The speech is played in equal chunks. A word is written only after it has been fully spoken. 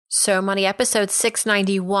So Money episode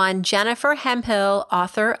 691, Jennifer Hemphill,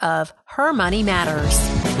 author of Her Money Matters.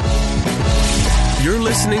 You're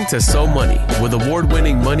listening to So Money with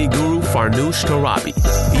award-winning money guru Farnoosh Torabi.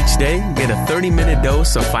 Each day, get a 30-minute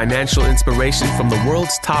dose of financial inspiration from the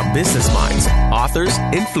world's top business minds, authors,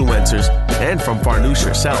 influencers, and from Farnoosh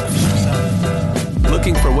herself.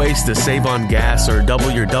 Looking for ways to save on gas or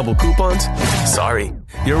double your double coupons? Sorry,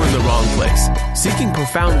 you're in the wrong place. Seeking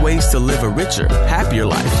profound ways to live a richer, happier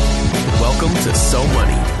life. Welcome to So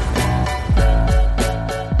Money.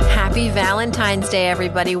 Happy Valentine's Day,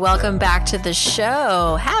 everybody. Welcome back to the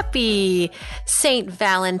show. Happy St.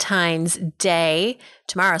 Valentine's Day.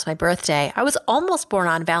 Tomorrow's my birthday. I was almost born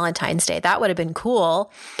on Valentine's Day. That would have been cool.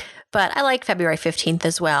 But I like February 15th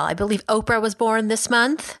as well. I believe Oprah was born this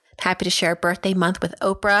month. Happy to share birthday month with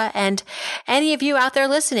Oprah and any of you out there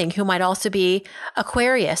listening who might also be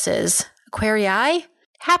Aquariuses. Aquarii,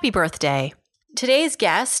 happy birthday. Today's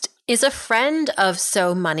guest is a friend of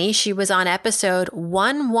So Money. She was on episode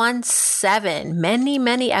 117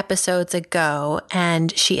 many episodes ago,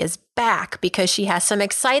 and she is back because she has some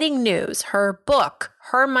exciting news. Her book,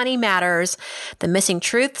 Her Money Matters, The Missing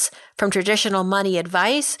Truths from Traditional Money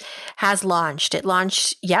Advice, has launched. It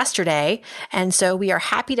launched yesterday, and so we are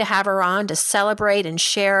happy to have her on to celebrate and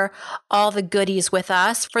share all the goodies with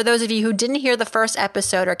us. For those of you who didn't hear the first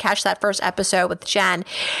episode or catch that first episode with Jen,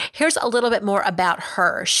 here's a little bit more about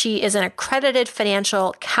her. She is an accredited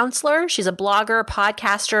financial counselor. She's a blogger,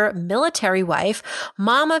 podcaster, military wife,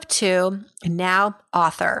 mom of two, and now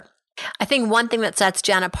author. I think one thing that sets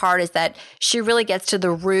Jen apart is that she really gets to the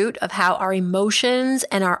root of how our emotions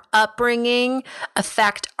and our upbringing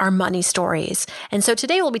affect our money stories. And so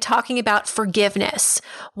today we'll be talking about forgiveness,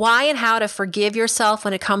 why and how to forgive yourself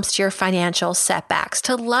when it comes to your financial setbacks,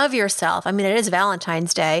 to love yourself. I mean, it is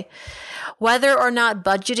Valentine's Day. Whether or not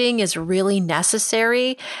budgeting is really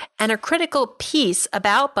necessary, and a critical piece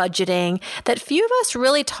about budgeting that few of us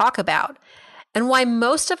really talk about, and why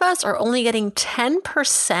most of us are only getting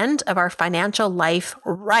 10% of our financial life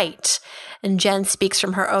right. And Jen speaks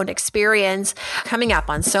from her own experience, coming up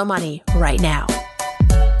on So Money right now.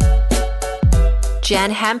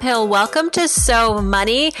 Jen Hemphill, welcome to So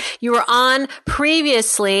Money. You were on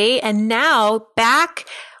previously and now back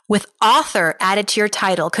with author added to your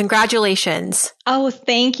title. Congratulations. Oh,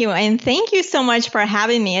 thank you. And thank you so much for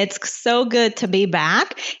having me. It's so good to be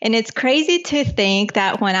back. And it's crazy to think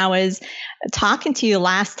that when I was talking to you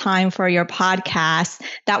last time for your podcast,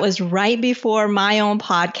 that was right before my own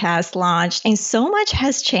podcast launched. And so much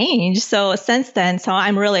has changed. So since then, so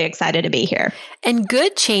I'm really excited to be here. And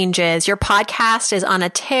good changes. Your podcast is on a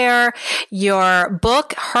tear. Your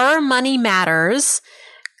book, Her Money Matters.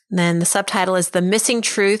 Then the subtitle is The Missing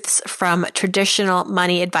Truths from Traditional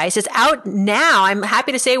Money Advice. It's out now. I'm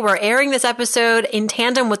happy to say we're airing this episode in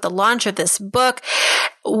tandem with the launch of this book.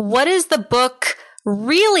 What is the book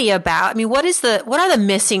really about? I mean, what are the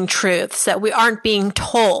missing truths that we aren't being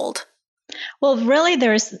told? Well, really,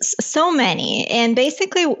 there's so many. And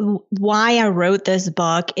basically why I wrote this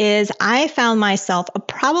book is I found myself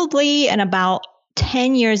probably in about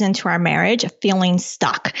 10 years into our marriage, feeling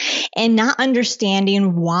stuck and not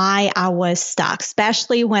understanding why I was stuck,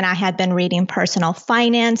 especially when I had been reading personal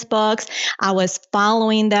finance books. I was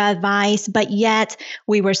following the advice, but yet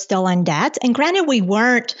we were still in debt. And granted, we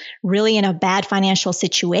weren't really in a bad financial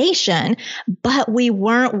situation, but we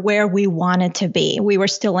weren't where we wanted to be. We were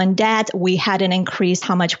still in debt. We hadn't increased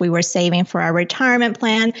how much we were saving for our retirement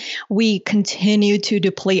plan. We continued to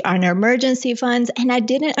deplete our emergency funds, and I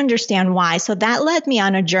didn't understand why. So that led me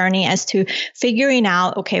on a journey as to figuring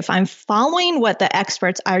out, okay, if I'm following what the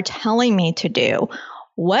experts are telling me to do,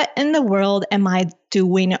 what in the world am I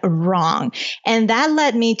doing wrong? And that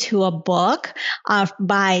led me to a book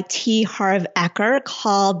by T. Harv Eker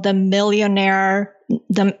called The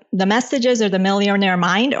Messages or the Millionaire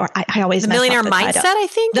Mind, or I always The Millionaire Mindset, I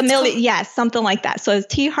think? Yes, something like that. So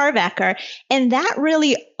it's T. Harv Eker. And that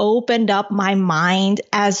really opened up my mind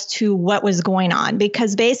as to what was going on,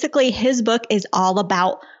 because basically his book is all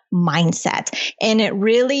about mindset. And it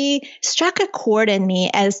really struck a chord in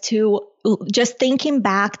me as to just thinking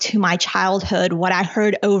back to my childhood. What I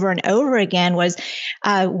heard over and over again was,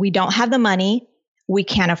 we don't have the money. We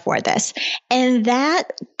can't afford this. And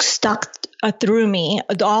that stuck through me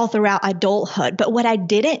all throughout adulthood. But what I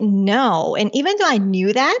didn't know, and even though I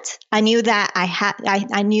knew that I knew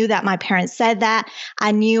that my parents said that,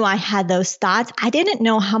 I knew I had those thoughts, I didn't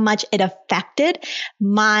know how much it affected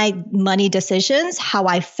my money decisions, how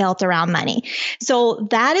I felt around money. So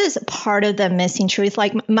that is part of the missing truth.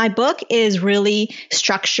 Like, my book is really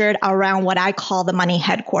structured around what I call the money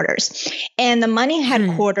headquarters. And the money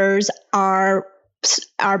headquarters are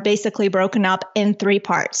are basically broken up in 3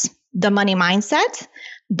 parts: the money mindset,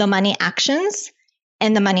 the money actions,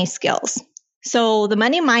 and the money skills. So the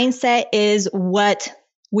money mindset is what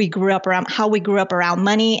we grew up around, how we grew up around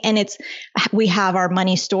money. And we have our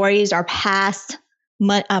money stories, our past,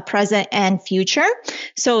 present, and future.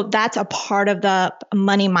 So that's a part of the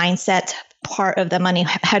money mindset, part of the money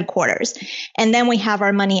headquarters. And then we have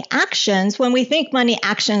our money actions. When we think money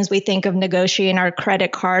actions, we think of negotiating our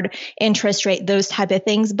credit card interest rate, those type of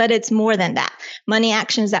things, but it's more than that. Money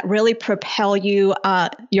actions that really propel you,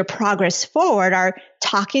 your progress forward are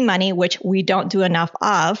talking money, which we don't do enough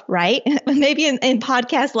of, right? Maybe in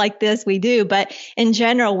podcasts like this, we do, but in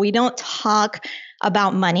general, we don't talk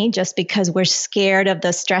about money just because we're scared of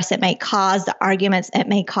the stress it may cause, the arguments it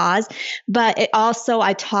may cause. But it also,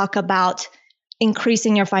 I talk about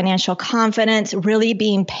increasing your financial confidence, really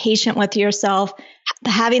being patient with yourself,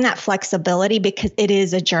 having that flexibility because it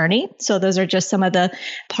is a journey. So those are just some of the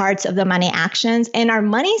parts of the money actions. And our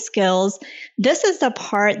money skills, this is the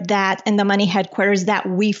part that in the money headquarters that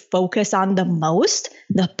we focus on the most: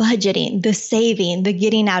 the budgeting, the saving, the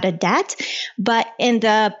getting out of debt. But in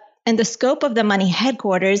the scope of the money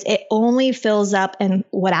headquarters, it only fills up, in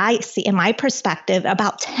what I see in my perspective,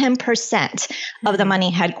 about 10% of the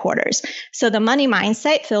money headquarters. So the money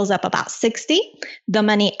mindset fills up about 60, the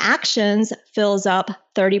money actions fills up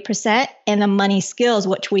 30%, and the money skills,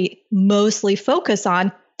 which we mostly focus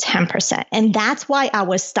on, 10%. And that's why I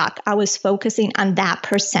was stuck. I was focusing on that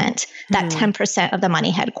percent, that 10% of the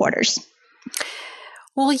money headquarters.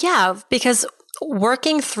 Well, yeah, because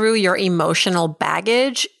working through your emotional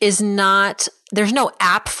baggage there's no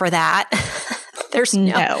app for that. There's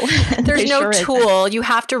no tool. You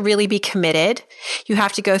have to really be committed. You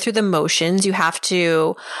have to go through the motions. You have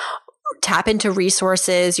to tap into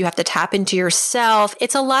resources. You have to tap into yourself.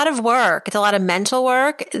 It's a lot of work. It's a lot of mental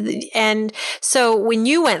work. And so when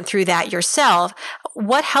you went through that yourself,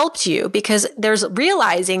 what helped you? Because there's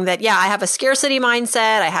realizing that, I have a scarcity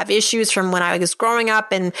mindset. I have issues from when I was growing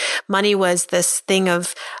up and money was this thing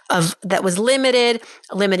of that was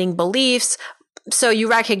limiting beliefs. So you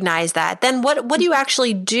recognize that. Then what do you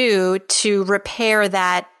actually do to repair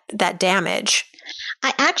that damage?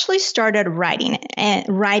 I actually started writing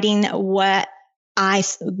what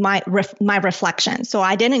my reflection. So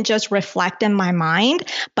I didn't just reflect in my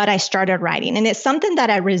mind, but I started writing. And it's something that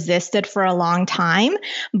I resisted for a long time,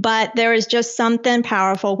 but there is just something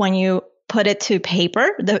powerful when you put it to paper,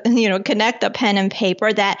 connect the pen and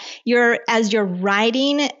paper, that as you're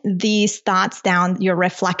writing these thoughts down, your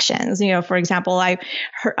reflections, for example, I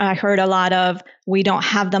heard a lot of, we don't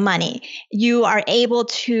have the money. You are able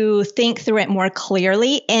to think through it more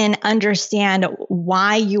clearly and understand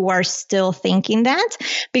why you are still thinking that.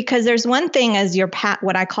 Because there's one thing as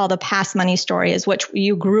what I call the past money story, is which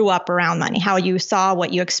you grew up around money, how you saw,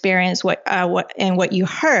 what you experienced, what you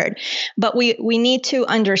heard. But we need to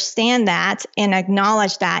understand that and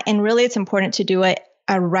acknowledge that. And really, it's important to do it,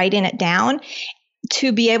 writing it down,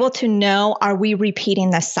 to be able to know, are we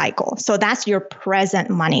repeating this cycle? So that's your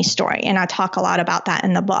present money story. And I talk a lot about that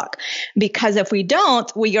in the book, because if we don't,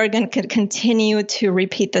 we are going to continue to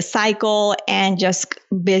repeat the cycle and just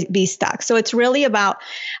be stuck. So it's really about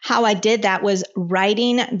how I did that, was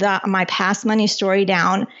writing my past money story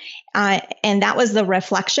down. And that was the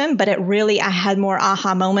reflection, but I had more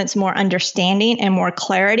aha moments, more understanding and more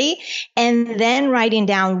clarity. And then writing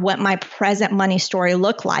down what my present money story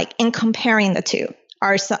looked like and comparing the two.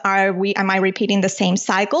 Am I repeating the same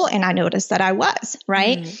cycle? And I noticed that I was,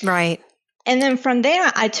 right? Right. And then from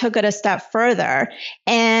there, I took it a step further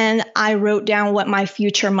and I wrote down what my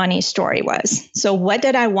future money story was. So what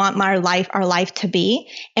did I want our life to be?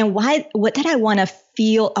 And what did I want to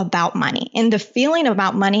feel about money? And the feeling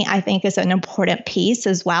about money, I think, is an important piece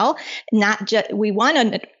as well. Not just,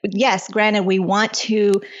 granted, we want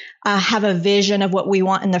to have a vision of what we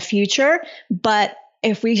want in the future, but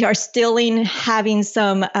if we are still having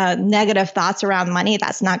some negative thoughts around money,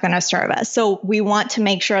 that's not going to serve us. So we want to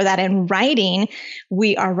make sure that in writing,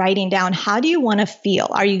 we are writing down, how do you want to feel?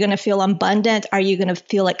 Are you going to feel abundant? Are you going to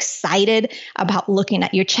feel excited about looking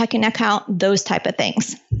at your checking account? Those type of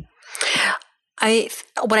things.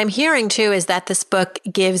 What I'm hearing too is that this book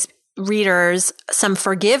gives readers some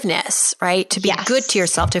forgiveness, right? To be good to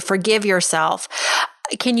yourself, to forgive yourself.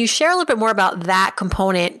 Can you share a little bit more about that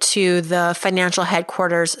component to the financial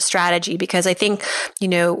headquarters strategy? Because I think,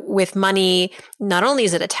 with money, not only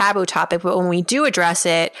is it a taboo topic, but when we do address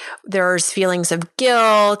it, there's feelings of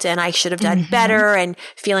guilt and I should have done better, and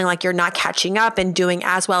feeling like you're not catching up and doing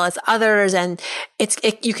as well as others. And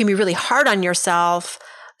you can be really hard on yourself.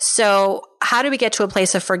 So how do we get to a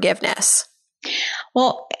place of forgiveness?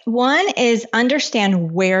 Well, one is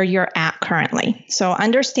understand where you're at currently. So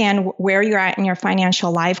understand where you're at in your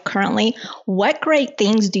financial life currently. What great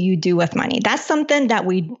things do you do with money? That's something that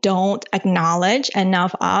we don't acknowledge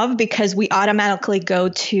enough of because we automatically go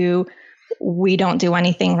to we don't do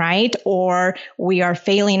anything right, or we are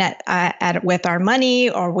failing at with our money,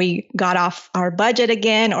 or we got off our budget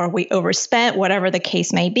again, or we overspent, whatever the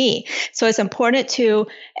case may be. So it's important to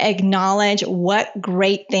acknowledge what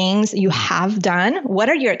great things you have done. What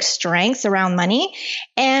are your strengths around money,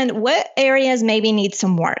 and what areas maybe need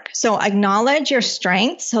some work. So acknowledge your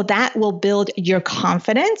strengths, so that will build your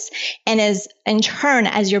confidence. And as in turn,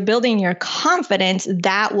 as you're building your confidence,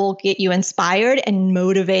 that will get you inspired and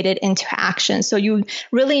motivated into action. So you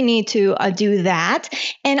really need to do that,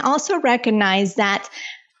 and also recognize that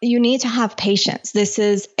you need to have patience. This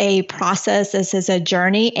is a process. This is a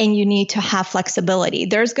journey, and you need to have flexibility.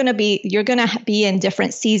 You're going to be in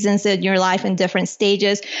different seasons in your life and different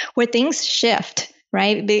stages where things shift.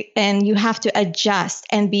 Right. And you have to adjust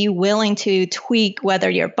and be willing to tweak whether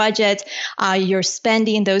your budget, your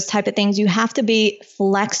spending, those type of things. You have to be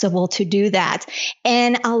flexible to do that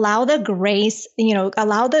and allow the grace,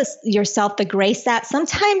 allow yourself the grace that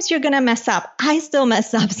sometimes you're going to mess up. I still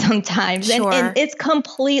mess up sometimes. Sure. And it's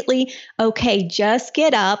completely okay. Just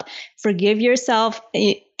get up, forgive yourself,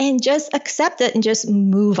 and just accept it and just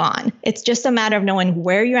move on. It's just a matter of knowing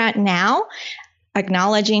where you're at now,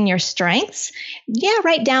 acknowledging your strengths.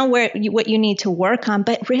 Write down what you need to work on,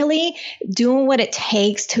 but really doing what it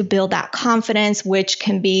takes to build that confidence, which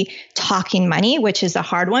can be talking money, which is a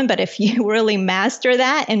hard one. But if you really master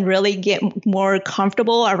that and really get more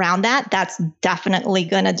comfortable around that, that's definitely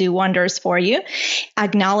going to do wonders for you.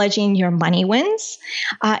 Acknowledging your money wins.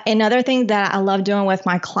 Another thing that I love doing with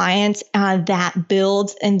my clients that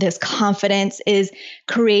builds in this confidence is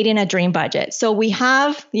creating a dream budget. So we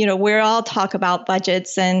have, we're all talk about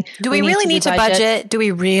budgets, and do we really need to budget? Do we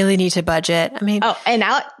really need to budget? I mean,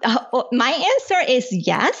 my answer is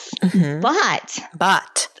yes,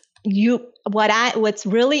 but what's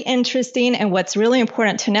really interesting and what's really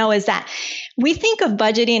important to know is that we think of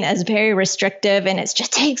budgeting as very restrictive and it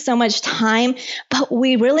just takes so much time, but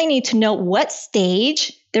we really need to know what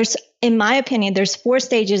stage. In my opinion, there's 4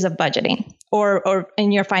 stages of budgeting or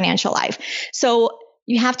in your financial life. So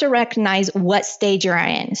you have to recognize what stage you're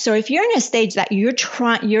in. So if you're in a stage that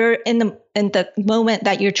you're in the moment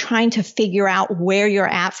that you're trying to figure out where you're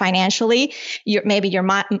at financially, maybe your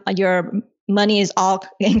money is all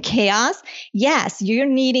in chaos. Yes, you're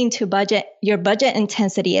needing to budget. Your budget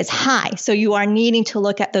intensity is high. So you are needing to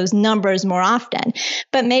look at those numbers more often.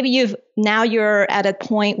 But maybe you're at a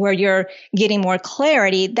point where you're getting more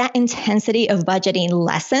clarity. That intensity of budgeting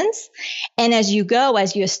lessens. And as you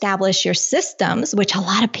establish your systems, which a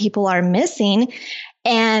lot of people are missing,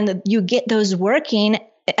 and you get those working,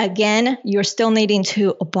 again, you're still needing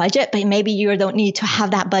to budget, but maybe you don't need to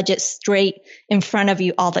have that budget straight in front of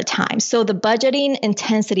you all the time. So the budgeting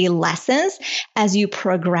intensity lessens as you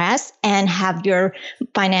progress and have your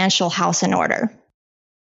financial house in order.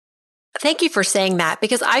 Thank you for saying that,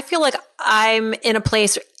 because I feel like I'm in a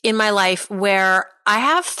place in my life where I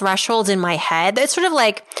have thresholds in my head. It's sort of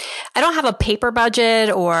like I don't have a paper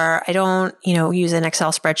budget, or I don't, use an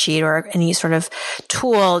Excel spreadsheet or any sort of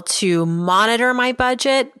tool to monitor my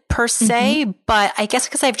budget per se. Mm-hmm. But I guess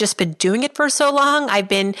because I've just been doing it for so long, I've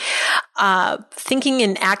been thinking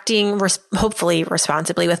and acting hopefully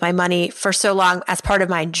responsibly with my money for so long as part of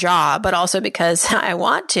my job, but also because I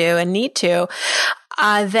want to and need to.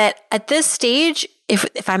 That at this stage,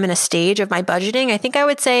 if I'm in a stage of my budgeting, I think I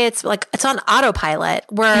would say it's on autopilot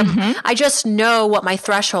where I just know what my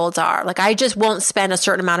thresholds are. Like I just won't spend a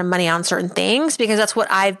certain amount of money on certain things because that's what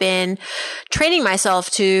I've been training myself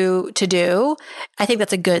to do. I think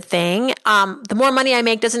that's a good thing. The more money I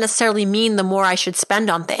make doesn't necessarily mean the more I should spend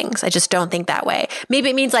on things. I just don't think that way. Maybe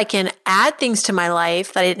it means I can add things to my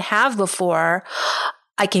life that I didn't have before.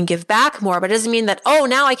 I can give back more, but it doesn't mean that,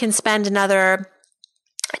 now I can spend another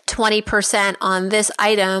 20% on this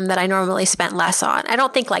item that I normally spent less on. I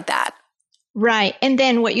don't think like that. Right. And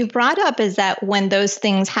then what you brought up is that when those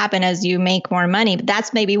things happen as you make more money,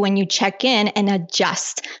 that's maybe when you check in and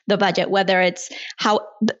adjust the budget, whether it's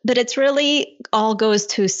but it's really all goes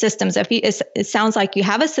to systems. It sounds like you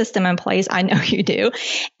have a system in place. I know you do.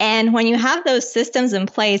 And when you have those systems in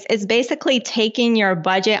place, it's basically taking your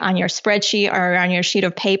budget on your spreadsheet or on your sheet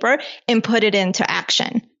of paper and put it into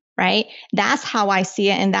action. Right? That's how I see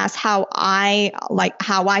it. And that's how I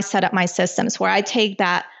set up my systems, where I take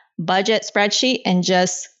that budget spreadsheet and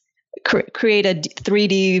just create a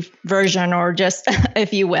 3D version, or just,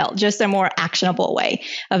 if you will, just a more actionable way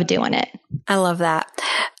of doing it. I love that.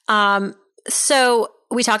 So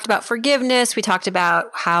we talked about forgiveness. We talked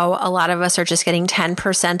about how a lot of us are just getting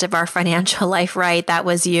 10% of our financial life right. That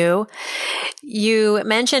was you. You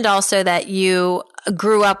mentioned also that you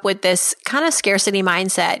grew up with this kind of scarcity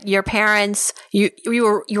mindset. Your parents, you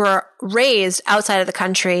were raised outside of the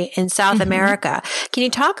country in South America. Can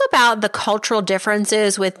you talk about the cultural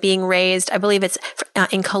differences with being raised, I believe it's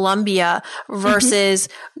in Colombia versus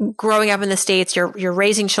growing up in the States? You're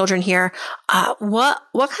raising children here. What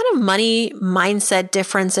kind of money mindset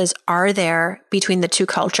differences are there between the two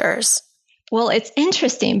cultures? Well, it's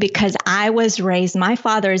interesting because I was raised, my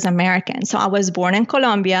father is American. So I was born in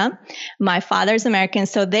Colombia. My father's American.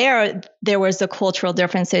 So there was the cultural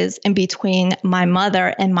differences in between my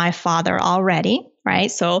mother and my father already.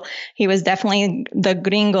 Right. So he was definitely the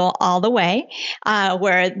gringo all the way,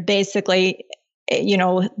 where basically,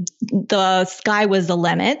 the sky was the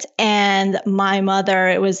limit. And my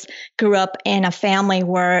mother, grew up in a family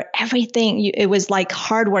where everything, it was like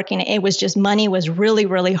hardworking. It was just money was really,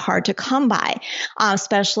 really hard to come by,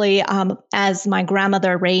 especially as my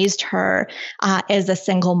grandmother raised her as a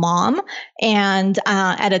single mom. And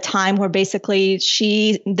at a time where basically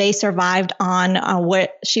they survived on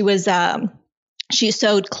what she was, she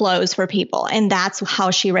sewed clothes for people, and that's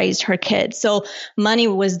how she raised her kids. So money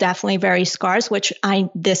was definitely very scarce, which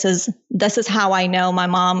this is how I know my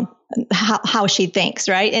mom, how she thinks,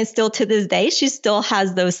 right? And still to this day, she still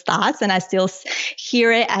has those thoughts, and I still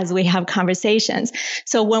hear it as we have conversations.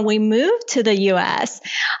 So when we moved to the US,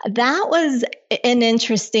 that was an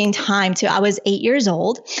interesting time too. I was 8 years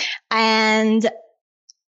old, and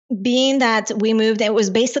being that we moved, it was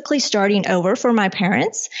basically starting over for my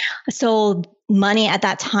parents. So money at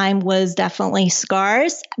that time was definitely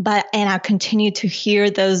scarce, and I continued to hear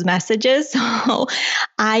those messages. So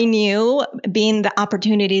I knew, being the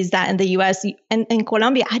opportunities that in the US and in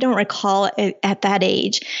Colombia, I don't recall at that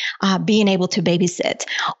age being able to babysit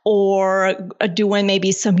or doing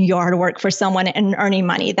maybe some yard work for someone and earning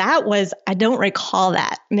money. I don't recall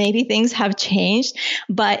that. Maybe things have changed,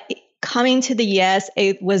 but coming to the US,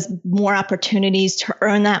 it was more opportunities to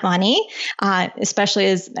earn that money, especially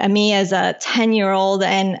as me as a 10-year-old,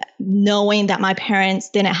 and knowing that my parents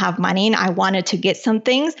didn't have money and I wanted to get some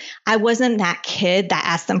things. I wasn't that kid that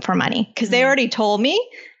asked them for money because they already told me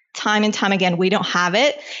time and time again, we don't have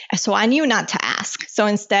it. So I knew not to ask. So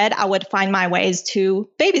instead, I would find my ways to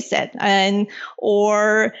babysit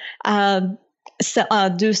or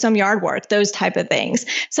do some yard work, those type of things.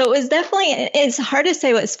 So it's hard to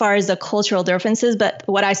say as far as the cultural differences, but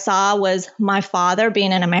what I saw was my father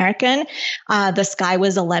being an American, the sky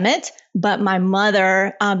was the limit. But my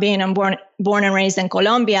mother, being born and raised in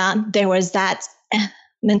Colombia, there was that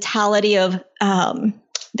mentality of,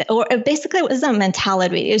 or basically it was a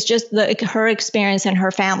mentality. It's just her experience and her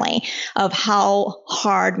family of how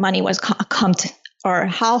hard money was or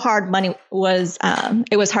how hard money was,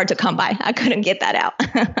 it was hard to come by. I couldn't get that out.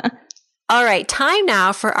 All right, time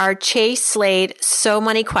now for our Chase Slade So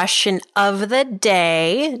Money question of the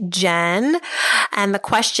day, Jen. And the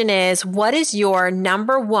question is, what is your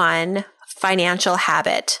number one financial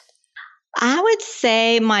habit? I would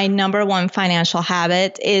say my number one financial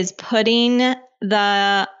habit is putting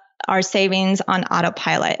our savings on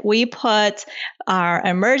autopilot. We put our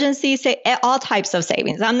emergency, all types of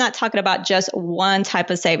savings. I'm not talking about just one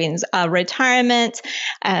type of savings, retirement,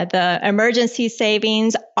 the emergency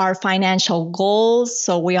savings, our financial goals.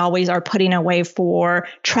 So we always are putting away for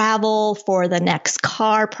travel, for the next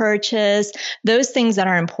car purchase, those things that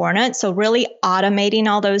are important. So really automating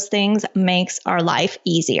all those things makes our life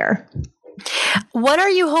easier. What are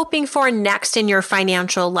you hoping for next in your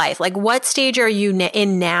financial life? Like, what stage are you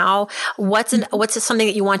in now? What's something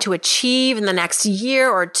that you want to achieve in the next year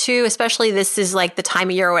or two? Especially this is like the time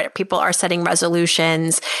of year where people are setting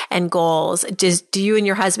resolutions and goals. Do you and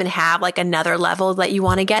your husband have like another level that you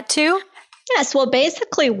want to get to? Yes. Well,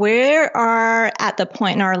 basically, we are at the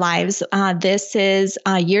point in our lives. This is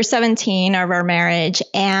year 17 of our marriage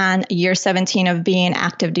and year 17 of being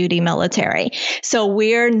active duty military. So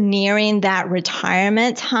we're nearing that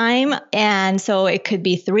retirement time. And so it could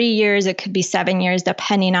be 3 years, it could be 7 years,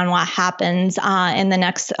 depending on what happens in the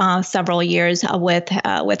next several years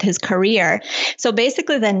with his career. So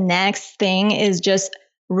basically, the next thing is just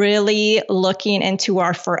really looking into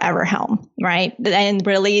our forever home, right? And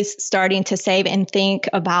really starting to save and think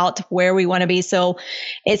about where we want to be. So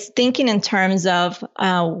it's thinking in terms of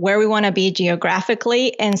where we want to be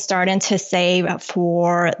geographically and starting to save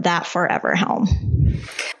for that forever home.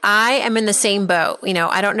 I am in the same boat.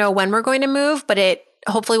 I don't know when we're going to move, but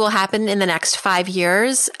hopefully will happen in the next 5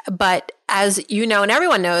 years. But as you know, and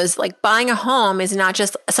everyone knows, like buying a home is not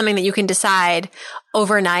just something that you can decide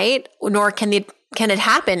overnight, nor can it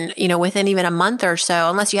happen, within even a month or so,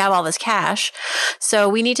 unless you have all this cash. So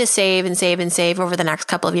we need to save and save and save over the next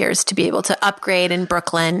couple of years to be able to upgrade in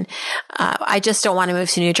Brooklyn. I just don't want to move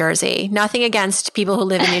to New Jersey. Nothing against people who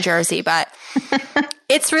live in New Jersey, but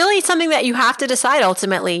it's really something that you have to decide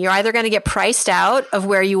ultimately. You're either going to get priced out of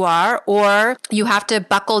where you are, or you have to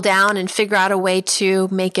buckle down and figure out a way to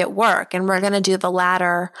make it work. And we're going to do the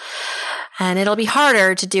latter. And it'll be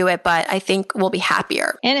harder to do it, but I think we'll be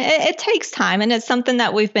happier. And it takes time, and it's something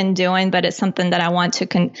that we've been doing, but it's something that I want to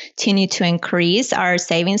continue to increase our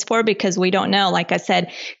savings for, because we don't know. Like I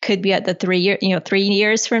said, could be at the 3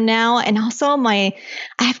 years from now. And also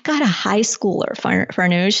I've got a high schooler,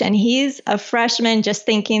 Farnoosh, and he's a freshman, just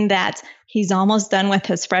thinking that he's almost done with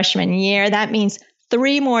his freshman year. That means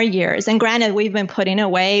 3 more years. And granted, we've been putting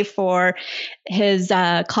away for his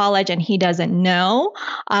college, and he doesn't know.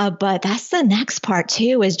 But that's the next part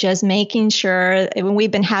too, is just making sure, when we've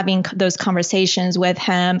been having those conversations with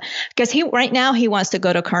him, because right now he wants to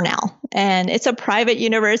go to Cornell, and it's a private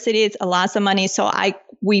university. It's a lot of money. So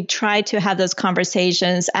we try to have those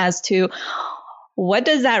conversations as to what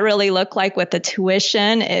does that really look like with the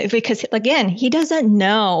tuition? Because again, he doesn't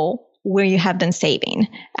know where you have been saving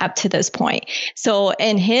up to this point. So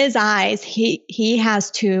in his eyes, he has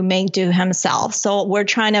to make do himself. So we're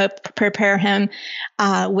trying to prepare him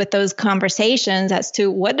with those conversations as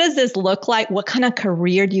to what does this look like? What kind of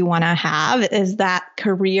career do you want to have? Is that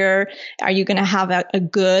career, are you going to have a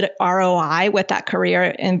good ROI with that career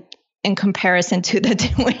in comparison to the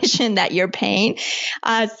tuition that you're paying?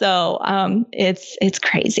 So it's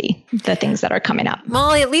crazy, the things that are coming up.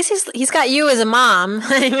 Molly, at least he's got you as a mom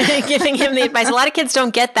giving him the advice. A lot of kids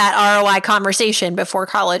don't get that ROI conversation before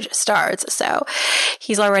college starts. So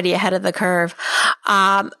he's already ahead of the curve.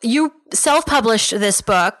 You self-published this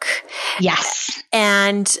book. Yes.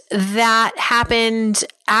 And that happened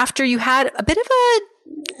after you had a bit of a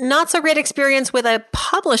not so great experience with a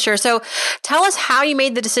publisher. So tell us how you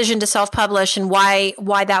made the decision to self-publish and why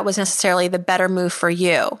that was necessarily the better move for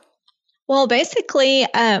you. Well, basically,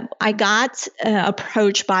 I got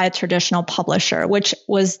approached by a traditional publisher, which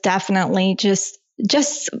was definitely just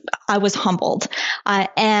I was humbled.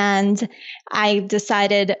 And I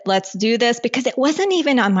decided, let's do this, because it wasn't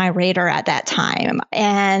even on my radar at that time.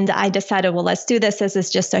 And I decided, well, let's do this. This is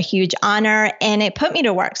just a huge honor. And it put me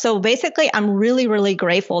to work. So basically, I'm really, really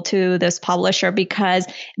grateful to this publisher, because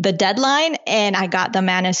the deadline, and I got the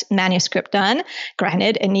manuscript done.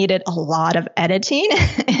 Granted, it needed a lot of editing,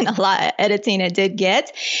 and a lot of editing it did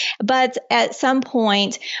get. But at some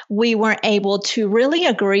point, we weren't able to really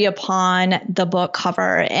agree upon the book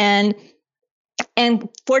cover. And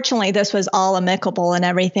fortunately, this was all amicable and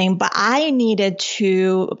everything, but I needed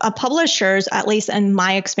to, publishers, at least in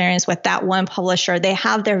my experience with that one publisher, they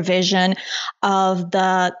have their vision of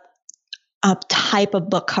the type of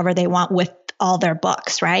book cover they want with all their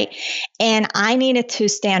books, right? And I needed to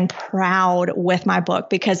stand proud with my book,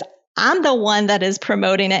 because I'm the one that is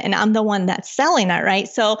promoting it, and I'm the one that's selling it, right?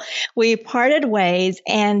 So we parted ways,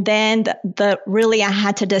 and then really I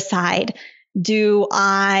had to decide, do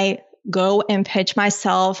I go and pitch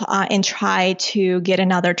myself and try to get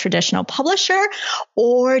another traditional publisher,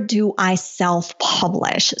 or do I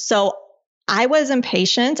self-publish? So I was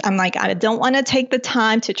impatient. I'm like, I don't want to take the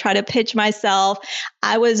time to try to pitch myself.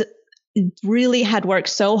 I really had worked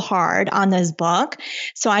so hard on this book.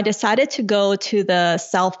 So I decided to go to the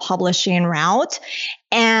self-publishing route.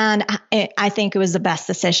 And I think it was the best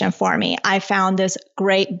decision for me. I found this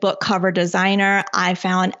great book cover designer. I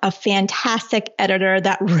found a fantastic editor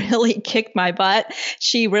that really kicked my butt.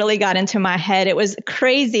 She really got into my head. It was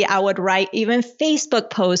crazy. I would write even Facebook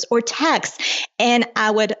posts or text, and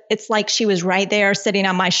it's like she was right there sitting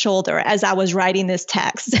on my shoulder as I was writing this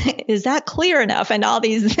text. Is that clear enough? And all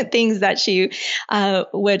these things that she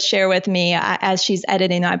would share with me as she's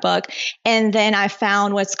editing my book. And then I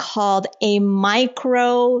found what's called a micro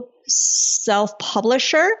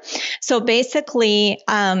self-publisher. So basically,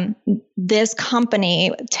 this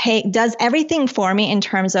company does everything for me in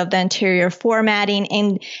terms of the interior formatting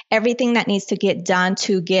and everything that needs to get done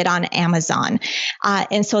to get on Amazon.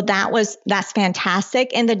 And so that's fantastic.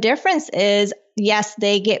 And the difference is, yes,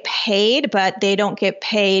 they get paid, but they don't get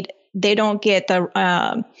paid. They don't get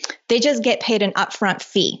they just get paid an upfront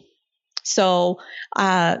fee. So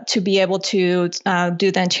to be able to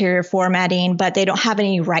do the interior formatting, but they don't have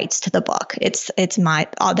any rights to the book. It's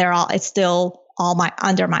still all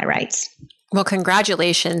under my rights. Well,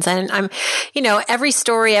 congratulations. And every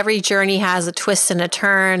story, every journey has a twist and a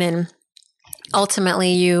turn. And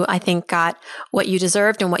Ultimately, you, I think, got what you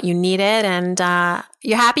deserved and what you needed, and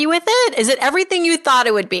you're happy with it? Is it everything you thought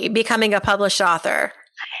it would be, becoming a published author?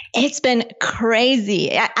 It's been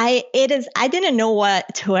crazy. I didn't know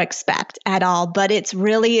what to expect at all, but it's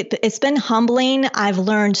been humbling. I've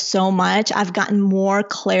learned so much. I've gotten more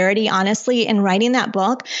clarity, honestly, in writing that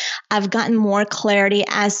book. I've gotten more clarity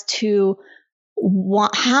as to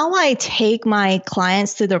how I take my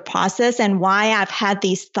clients through the process and why I've had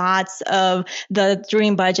these thoughts of the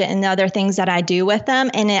dream budget and the other things that I do with them.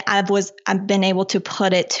 And I've been able to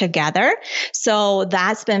put it together. So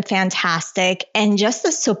that's been fantastic. And just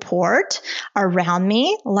the support around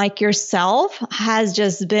me, like yourself, has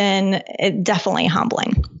just been definitely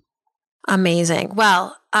humbling. Amazing.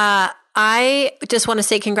 Well, I just want to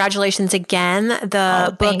say congratulations again.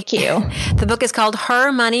 Thank you. The book is called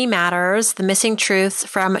Her Money Matters, The Missing Truths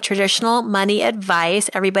from Traditional Money Advice.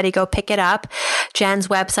 Everybody go pick it up. Jen's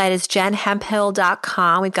website is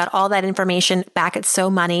jenhemphill.com. We've got all that information back at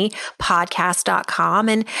SoMoneyPodcast.com.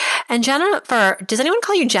 And Jennifer, does anyone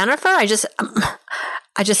call you Jennifer? I just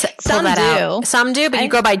pulled that out. Some do, but you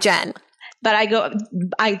go by Jen. But I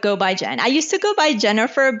go by Jen. I used to go by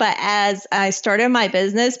Jennifer, but as I started my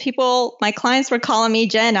business, my clients were calling me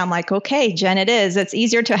Jen. I'm like, okay, Jen it is. It's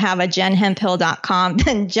easier to have a jenhemphill.com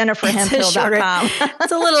than jenniferhemphill.com.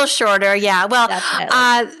 It's a little shorter. Yeah. Well,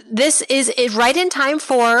 this is right in time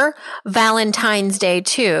for Valentine's Day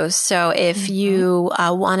too. So if you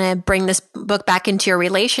want to bring this book back into your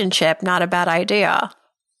relationship, not a bad idea.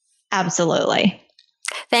 Absolutely.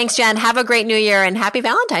 Thanks, Jen. Have a great New Year and happy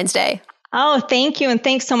Valentine's Day. Oh, thank you. And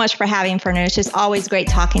thanks so much for having me, Farnoosh. It's always great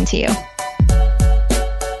talking to you.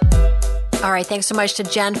 All right. Thanks so much to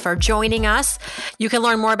Jen for joining us. You can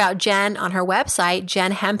learn more about Jen on her website,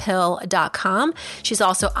 jenhemphill.com. She's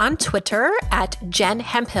also on Twitter at Jen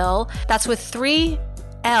Hemphill. That's with 3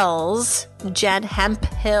 L's, Jen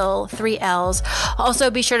Hemphill, 3 L's. Also,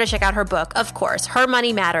 be sure to check out her book, of course, Her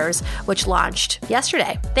Money Matters, which launched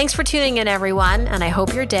yesterday. Thanks for tuning in, everyone. And I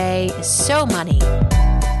hope your day is so money.